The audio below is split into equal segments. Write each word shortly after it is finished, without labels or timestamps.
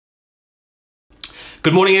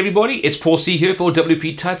Good morning everybody, it's Paul C here for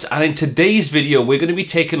WPTuts, and in today's video we're going to be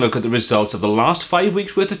taking a look at the results of the last 5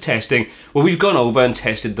 weeks worth of testing, where we've gone over and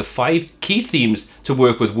tested the 5 key themes to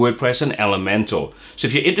work with WordPress and Elementor. So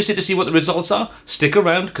if you're interested to see what the results are, stick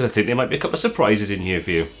around because I think there might be a couple of surprises in here for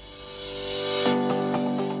you.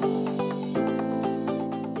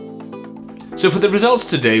 So for the results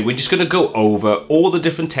today, we're just going to go over all the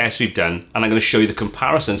different tests we've done, and I'm going to show you the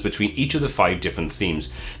comparisons between each of the 5 different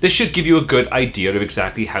themes. This should give you a good idea of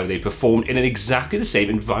exactly how they performed in exactly the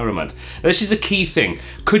same environment. Now, this is the key thing.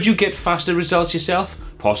 Could you get faster results yourself?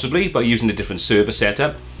 Possibly, by using a different server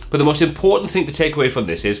setup. But the most important thing to take away from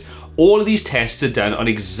this is all of these tests are done on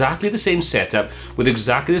exactly the same setup with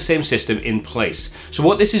exactly the same system in place. So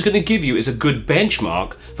what this is going to give you is a good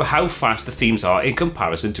benchmark for how fast the themes are in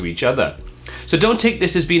comparison to each other. So don't take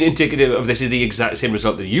this as being indicative of this is the exact same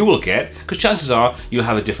result that you will get, because chances are you'll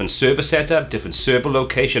have a different server setup, different server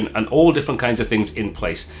location, and all different kinds of things in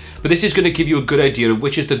place. But this is going to give you a good idea of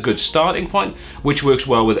which is the good starting point, which works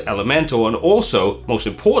well with Elementor, and also, most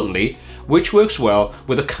importantly, which works well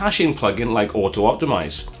with a caching plugin like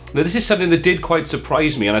Autoptimize. Now this is something that did quite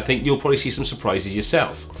surprise me, and I think you'll probably see some surprises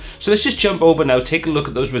yourself. So let's just jump over now, take a look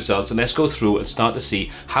at those results, and let's go through and start to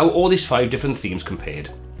see how all these 5 different themes compared.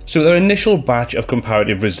 So our initial batch of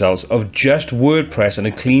comparative results of just WordPress and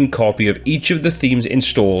a clean copy of each of the themes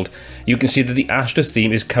installed, you can see that the Astra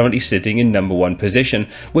theme is currently sitting in #1 position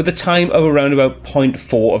with a time of around about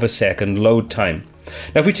 0.4 of a second load time.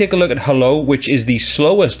 Now if we take a look at Hello, which is the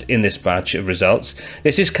slowest in this batch of results,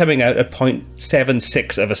 this is coming out at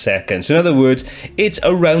 0.76 of a second. So in other words, it's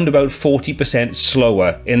around about 40%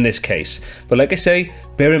 slower in this case. But like I say,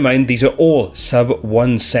 bear in mind these are all sub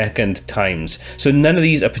 1 second times. So none of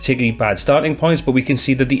these are particularly bad starting points, but we can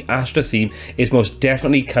see that the Astra theme is most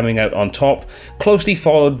definitely coming out on top, closely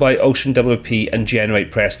followed by Ocean WP and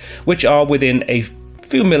GeneratePress, which are within a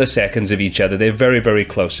few milliseconds of each other. They're very, very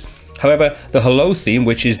close. However, the Hello theme,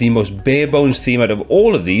 which is the most bare bones theme out of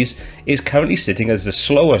all of these, is currently sitting as the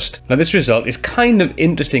slowest. Now this result is kind of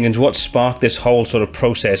interesting and what sparked this whole sort of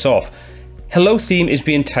process off. Hello theme is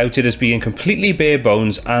being touted as being completely bare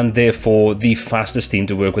bones and therefore the fastest theme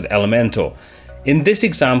to work with Elementor. In this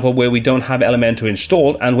example where we don't have Elementor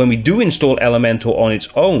installed, and when we do install Elementor on its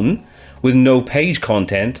own with no page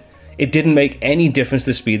content, it didn't make any difference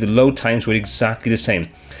to speed. The load times were exactly the same.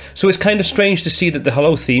 So it's kind of strange to see that the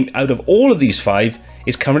Hello theme, out of all of these 5,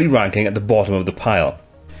 is currently ranking at the bottom of the pile.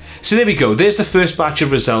 So there we go, there's the first batch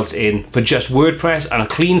of results in for just WordPress and a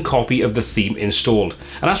clean copy of the theme installed.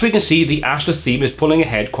 And as we can see, the Astra theme is pulling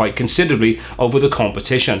ahead quite considerably over the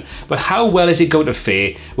competition. But how well is it going to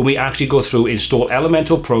fare when we actually go through, install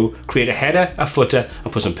Elementor Pro, create a header, a footer,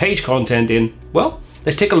 and put some page content in? Well,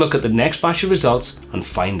 let's take a look at the next batch of results and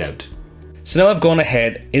find out. So now I've gone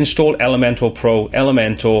ahead, installed Elementor Pro,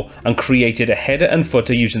 Elementor, and created a header and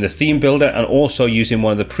footer using the theme builder and also using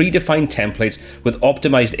one of the predefined templates with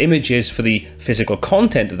optimized images for the physical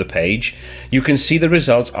content of the page. You can see the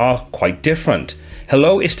results are quite different.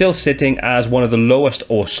 Hello is still sitting as one of the lowest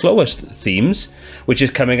or slowest themes, which is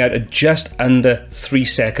coming out at just under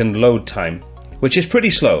 3-second load time, which is pretty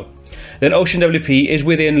slow. Then Ocean WP is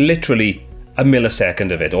within literally a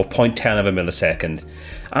millisecond of it, or 0.10 of a millisecond.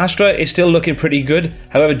 Astra is still looking pretty good.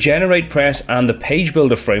 However, GeneratePress and the page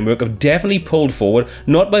builder framework have definitely pulled forward,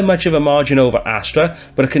 not by much of a margin over Astra,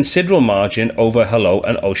 but a considerable margin over Hello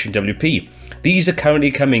and Ocean WP. These are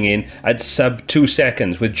currently coming in at sub 2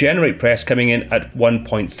 seconds, with GeneratePress coming in at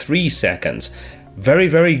 1.3 seconds. Very,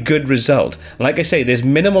 very good result. Like I say, there's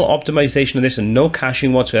minimal optimization of this and no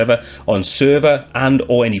caching whatsoever on server and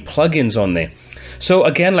or any plugins on there. So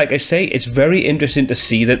again, like I say, it's very interesting to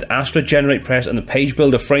see that Astra, GeneratePress and the Page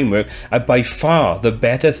Builder framework are by far the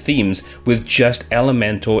better themes with just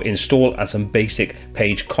Elementor installed and some basic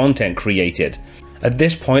page content created. At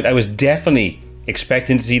this point, I was definitely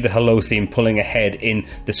expecting to see the Hello theme pulling ahead in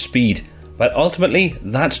the speed, but ultimately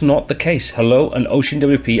that's not the case. Hello and Ocean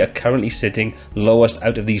WP are currently sitting lowest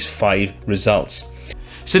out of these 5 results.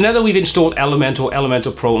 So now that we've installed Elementor,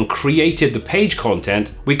 Elementor Pro and created the page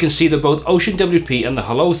content, we can see that both Ocean WP and the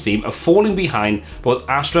Hello theme are falling behind both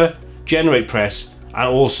Astra, GeneratePress and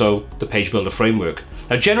also the Page Builder framework.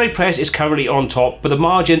 Now GeneratePress is currently on top, but the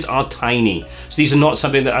margins are tiny, so these are not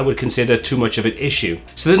something that I would consider too much of an issue.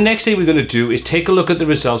 So the next thing we're going to do is take a look at the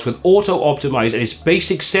results with Autoptimize and its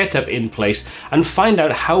basic setup in place and find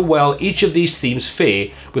out how well each of these themes fare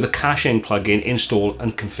with a caching plugin installed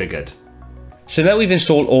and configured. So now we've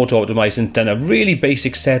installed Autoptimize and done a really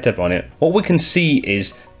basic setup on it. What we can see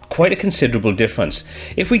is quite a considerable difference.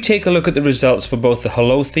 If we take a look at the results for both the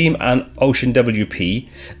Hello theme and Ocean WP,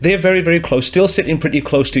 they're very, very close, still sitting pretty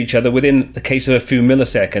close to each other within the case of a few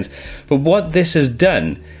milliseconds. But what this has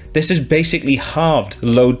done, this has basically halved the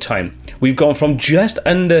load time. We've gone from just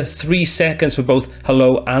under 3 seconds for both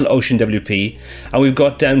Hello and Ocean WP, and we've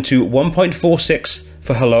got down to 1.46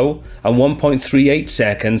 for Hello and 1.38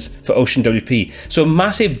 seconds for Ocean WP. So a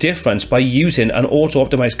massive difference by using an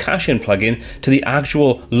Auto-Optimize caching plugin to the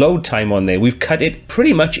actual load time on there. We've cut it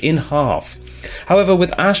pretty much in half. However,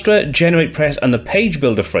 with Astra, GeneratePress and the Page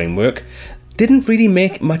Builder framework, didn't really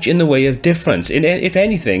make much in the way of difference. If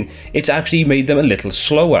anything, it's actually made them a little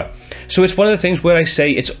slower. So it's one of the things where I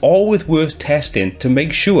say it's always worth testing to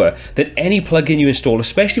make sure that any plugin you install,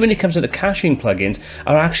 especially when it comes to the caching plugins,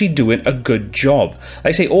 are actually doing a good job. Like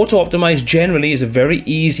I say, Auto-Optimize generally is a very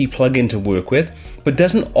easy plugin to work with, but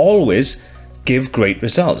doesn't always give great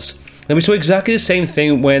results. Now, we saw exactly the same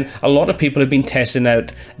thing when a lot of people have been testing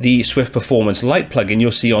out the Swift Performance Lite plugin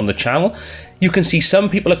you'll see on the channel. You can see some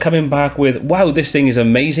people are coming back with, wow, this thing is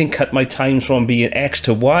amazing, cut my times from being X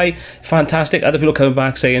to Y, fantastic. Other people coming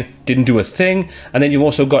back saying, didn't do a thing. And then you've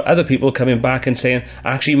also got other people coming back and saying,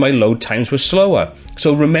 actually, my load times were slower.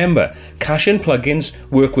 So remember, caching plugins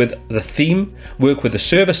work with the theme, work with the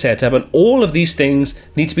server setup, and all of these things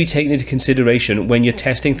need to be taken into consideration when you're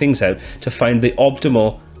testing things out to find the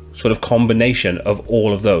optimal sort of combination of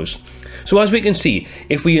all of those. So as we can see,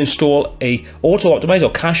 if we install a Auto-Optimize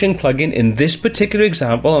or caching plugin in this particular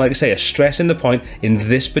example, and like I say, stressing the point, in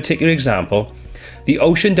this particular example, the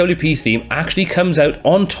Ocean WP theme actually comes out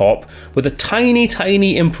on top with a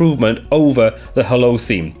tiny improvement over the Hello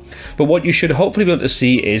theme. But what you should hopefully be able to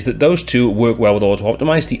see is that those two work well with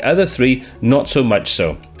Auto-Optimize, the other three not so much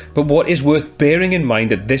so. But what is worth bearing in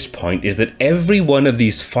mind at this point is that every one of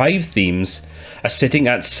these 5 themes are sitting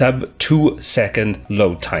at sub 2 second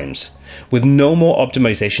load times, with no more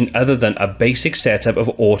optimization other than a basic setup of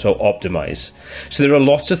Auto-Optimize. So there are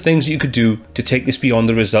lots of things you could do to take this beyond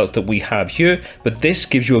the results that we have here, but this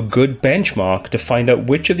gives you a good benchmark to find out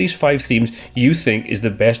which of these 5 themes you think is the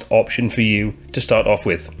best option for you to start off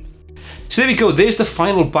with. So there we go, there's the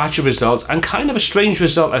final batch of results, and kind of a strange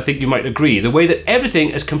result, I think you might agree, the way that everything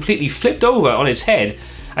has completely flipped over on its head,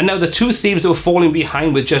 and now the 2 themes that were falling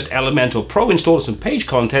behind with just Elementor Pro installed some page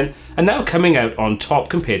content are now coming out on top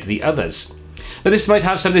compared to the others. Now this might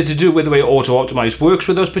have something to do with the way Auto-Optimize works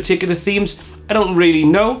with those particular themes, I don't really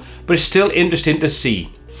know, but it's still interesting to see.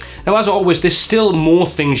 Now, as always, there's still more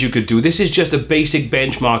things you could do. This is just a basic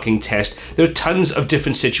benchmarking test. There are tons of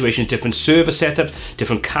different situations, different server setups,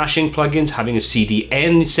 different caching plugins, having a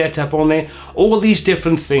CDN setup on there. All these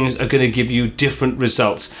different things are going to give you different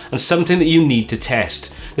results and something that you need to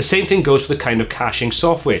test. The same thing goes for the kind of caching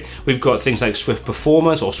software. We've got things like Swift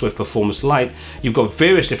Performance or Swift Performance Lite. You've got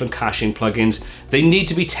various different caching plugins. They need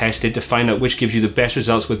to be tested to find out which gives you the best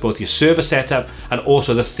results with both your server setup and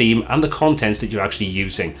also the theme and the contents that you're actually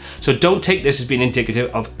using. So don't take this as being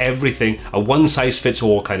indicative of everything, a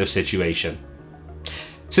one-size-fits-all kind of situation.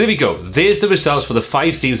 So there we go. There's the results for the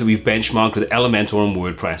 5 themes that we've benchmarked with Elementor and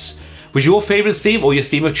WordPress. Was your favorite theme or your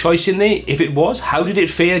theme of choice in there? If it was, how did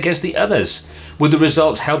it fare against the others? Would the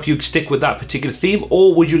results help you stick with that particular theme,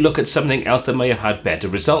 or would you look at something else that may have had better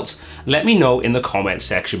results? Let me know in the comment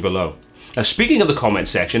section below. Now, speaking of the comment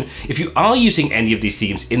section, if you are using any of these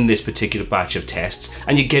themes in this particular batch of tests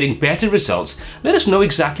and you're getting better results, let us know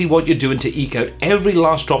exactly what you're doing to eke out every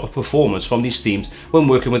last drop of performance from these themes when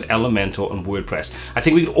working with Elementor and WordPress. I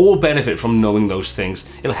think we can all benefit from knowing those things.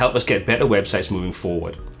 It'll help us get better websites moving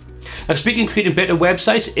forward. Now, speaking of creating better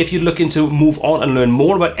websites, if you're looking to move on and learn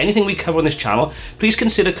more about anything we cover on this channel, please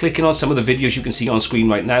consider clicking on some of the videos you can see on screen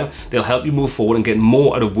right now. They'll help you move forward and get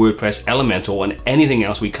more out of WordPress, Elementor, and anything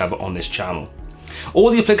else we cover on this channel.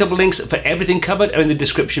 All the applicable links for everything covered are in the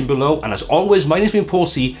description below, and as always, my name's been Paul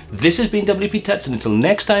C. This has been WPTuts, and until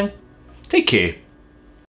next time, take care.